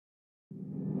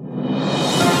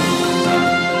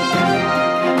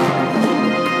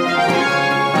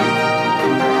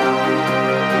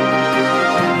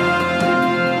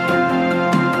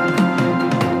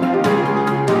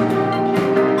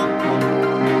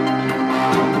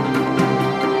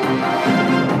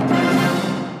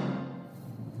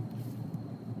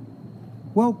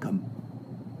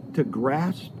Welcome to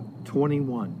Grasp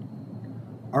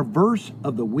 21. Our verse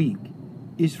of the week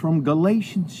is from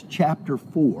Galatians chapter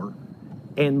 4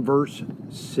 and verse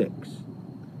 6.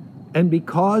 And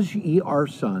because ye are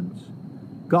sons,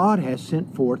 God has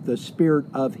sent forth the Spirit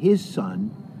of His Son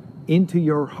into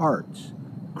your hearts,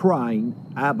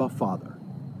 crying, Abba, Father.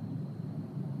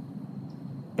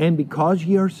 And because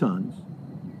ye are sons,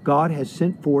 God has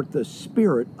sent forth the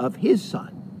Spirit of His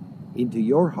Son into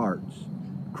your hearts,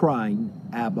 crying,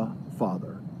 Abba,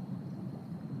 Father.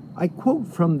 I quote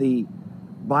from the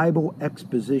Bible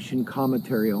Exposition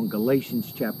Commentary on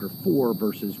Galatians chapter 4,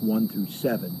 verses 1 through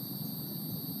 7.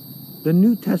 The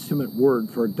New Testament word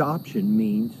for adoption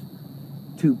means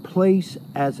to place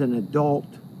as an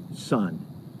adult son.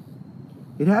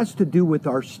 It has to do with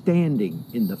our standing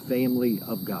in the family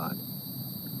of God.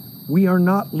 We are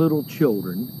not little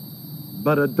children,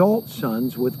 but adult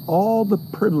sons with all the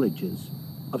privileges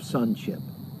of sonship.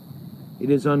 It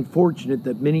is unfortunate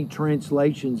that many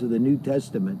translations of the New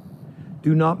Testament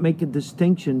do not make a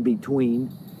distinction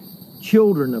between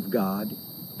children of God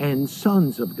and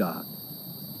sons of God.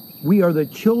 We are the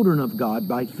children of God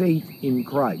by faith in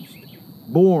Christ,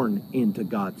 born into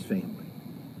God's family.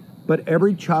 But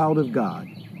every child of God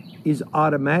is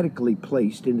automatically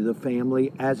placed into the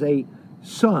family as a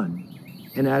son,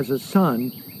 and as a son,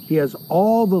 he has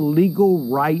all the legal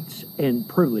rights and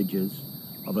privileges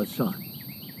of a son.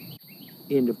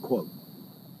 End of quote.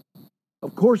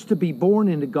 Of course, to be born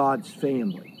into God's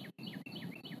family,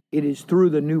 it is through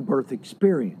the new birth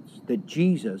experience that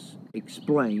Jesus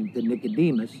explained to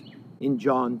Nicodemus in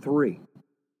John 3.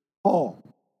 Paul,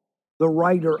 the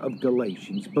writer of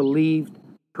Galatians, believed,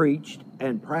 preached,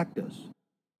 and practiced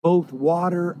both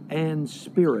water and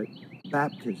spirit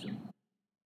baptism.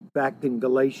 In fact, in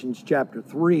Galatians chapter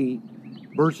 3,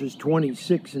 verses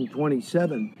 26 and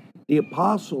 27, the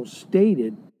apostle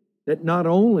stated that not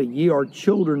only ye are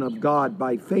children of God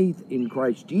by faith in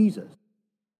Christ Jesus,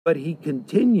 but he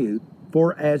continued,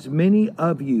 for as many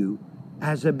of you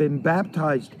as have been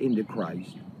baptized into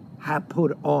Christ have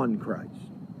put on Christ.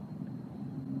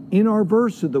 In our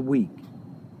verse of the week,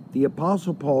 the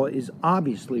apostle Paul is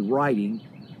obviously writing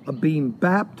of being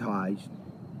baptized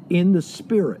in the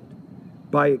Spirit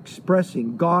by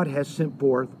expressing God has sent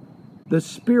forth the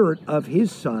Spirit of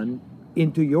His Son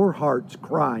into your hearts,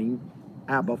 crying,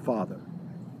 Abba, Father.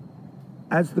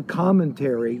 As the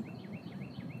commentary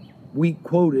we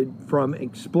quoted from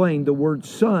explained, the word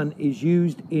son is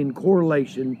used in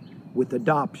correlation with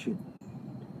adoption.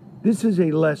 This is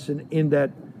a lesson in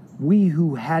that we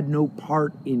who had no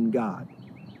part in God,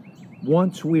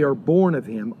 once we are born of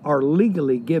Him, are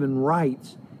legally given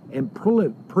rights and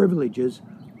privileges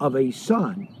of a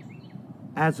son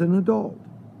as an adult.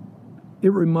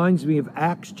 It reminds me of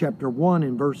Acts chapter 1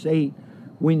 and verse 8,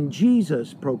 when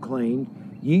Jesus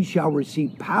proclaimed, ye shall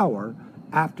receive power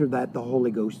after that the Holy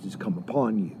Ghost has come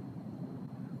upon you.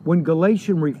 When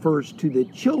Galatians refers to the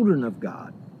children of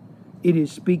God, it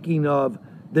is speaking of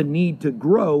the need to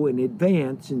grow and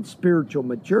advance in spiritual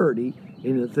maturity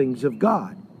in the things of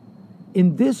God.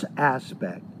 In this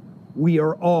aspect, we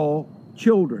are all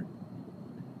children.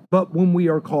 But when we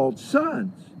are called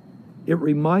sons, it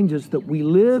reminds us that we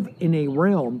live in a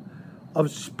realm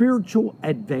of spiritual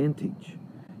advantage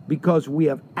because we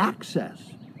have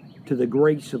access to the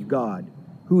grace of God,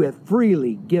 who hath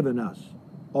freely given us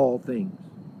all things.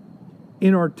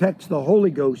 In our text, the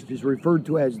Holy Ghost is referred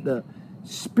to as the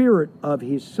Spirit of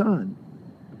His Son.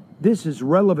 This is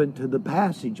relevant to the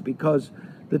passage because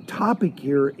the topic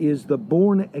here is the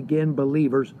born-again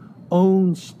believer's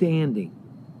own standing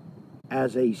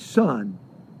as a son,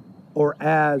 or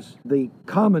as the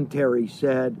commentary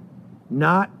said,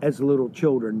 not as little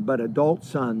children, but adult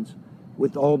sons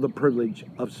with all the privilege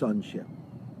of sonship.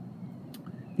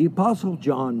 The Apostle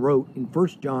John wrote in 1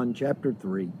 John chapter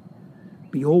 3,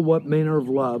 Behold, what manner of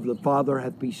love the Father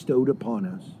hath bestowed upon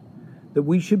us, that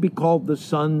we should be called the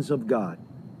sons of God.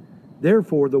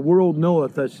 Therefore the world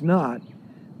knoweth us not,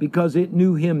 because it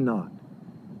knew Him not.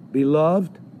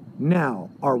 Beloved, now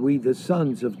are we the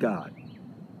sons of God,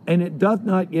 and it doth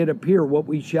not yet appear what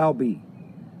we shall be.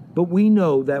 But we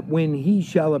know that when He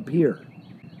shall appear,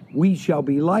 we shall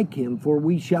be like Him, for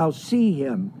we shall see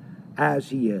Him as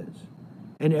He is.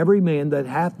 And every man that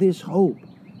hath this hope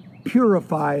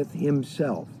purifieth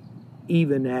himself,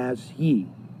 even as He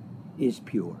is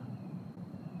pure.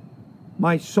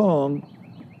 My song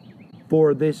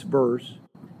for this verse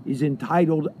is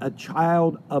entitled A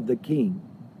Child of the King,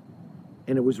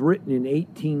 and it was written in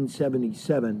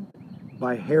 1877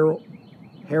 by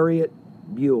Harriet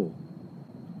Buell.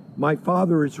 My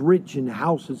father is rich in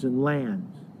houses and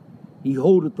lands. He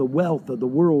holdeth the wealth of the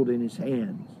world in his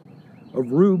hands,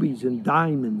 of rubies and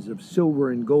diamonds, of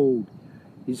silver and gold.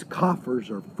 His coffers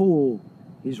are full,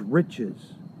 his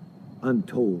riches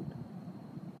untold.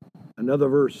 Another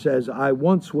verse says, I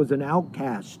once was an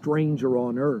outcast, stranger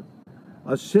on earth,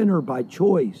 a sinner by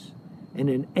choice, and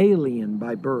an alien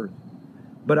by birth.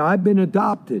 But I've been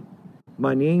adopted,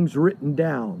 my name's written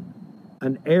down,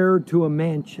 an heir to a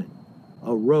mansion,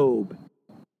 a robe,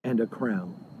 and a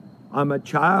crown. I'm a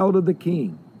child of the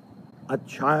King, a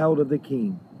child of the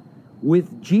King.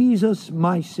 With Jesus,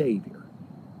 my Savior,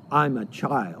 I'm a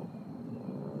child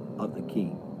of the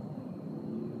King.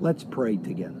 Let's pray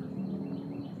together.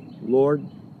 Lord,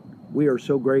 we are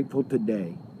so grateful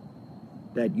today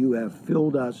that you have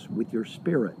filled us with your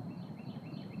Spirit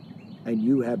and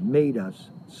you have made us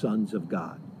sons of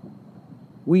God.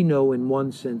 We know in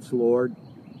one sense, Lord,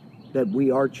 that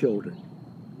we are children,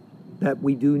 that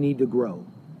we do need to grow,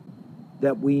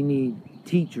 that we need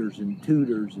teachers and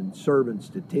tutors and servants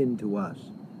to tend to us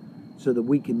so that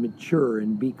we can mature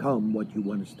and become what you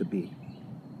want us to be.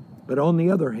 But on the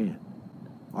other hand,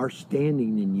 our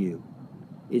standing in you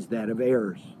is that of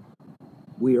heirs.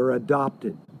 We are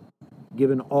adopted,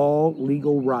 given all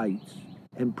legal rights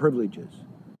and privileges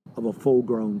of a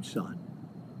full-grown son.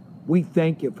 We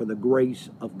thank you for the grace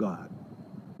of God,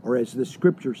 or as the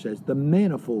scripture says, the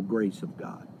manifold grace of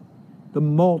God, the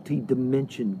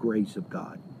multi-dimensioned grace of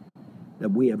God that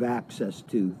we have access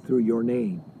to through your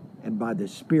name and by the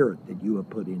Spirit that you have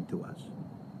put into us.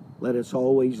 Let us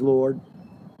always, Lord,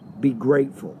 be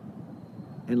grateful,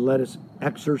 and let us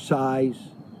exercise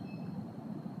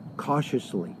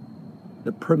cautiously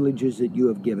the privileges that you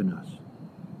have given us,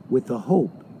 with the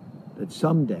hope that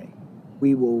someday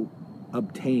we will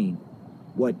obtain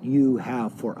what you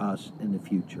have for us in the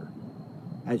future.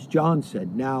 As John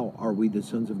said, now are we the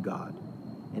sons of God,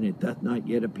 and it doth not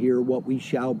yet appear what we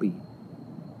shall be,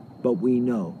 but we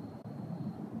know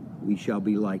we shall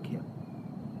be like him.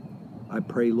 I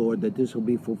pray, Lord, that this will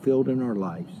be fulfilled in our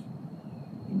lives.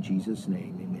 In Jesus'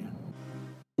 name, amen.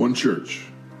 One church,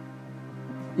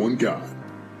 one God,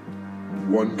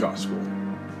 one gospel.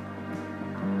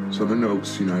 Southern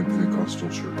Oaks United Pentecostal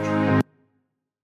Church.